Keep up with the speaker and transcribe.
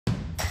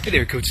Hey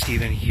there, Coach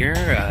Steven here,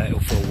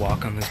 for a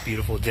walk on this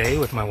beautiful day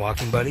with my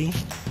walking buddy,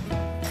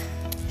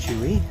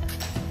 Chewy.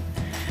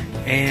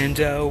 And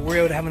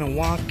we're out having a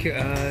walk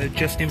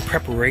just in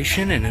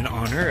preparation and in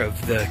honor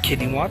of the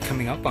Kidney Walk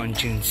coming up on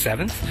June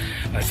 7th.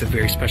 It's a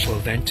very special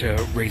event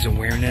to raise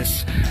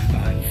awareness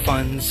and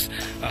funds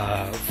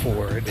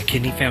for the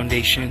Kidney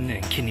Foundation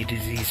and kidney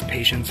disease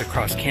patients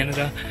across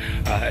Canada,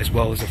 as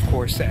well as, of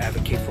course, to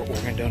advocate for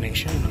organ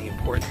donation and the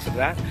importance of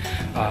that.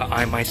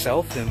 I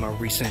myself am a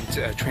recent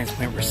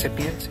transplant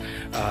recipient,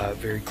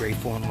 very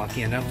grateful and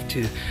lucky enough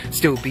to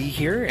still be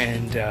here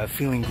and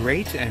feeling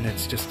great, and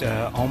it's just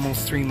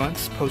almost 3 months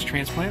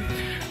post-transplant.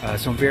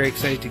 So I'm very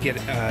excited to get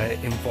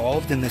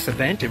involved in this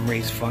event and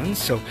raise funds.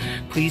 So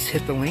please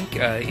hit the link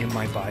in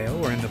my bio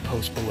or in the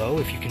post below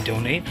if you can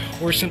donate,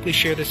 or simply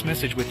share this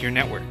message with your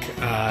network.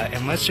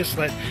 And let's just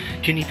let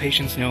kidney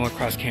patients know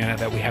across Canada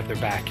that we have their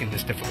back in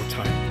this difficult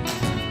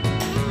time.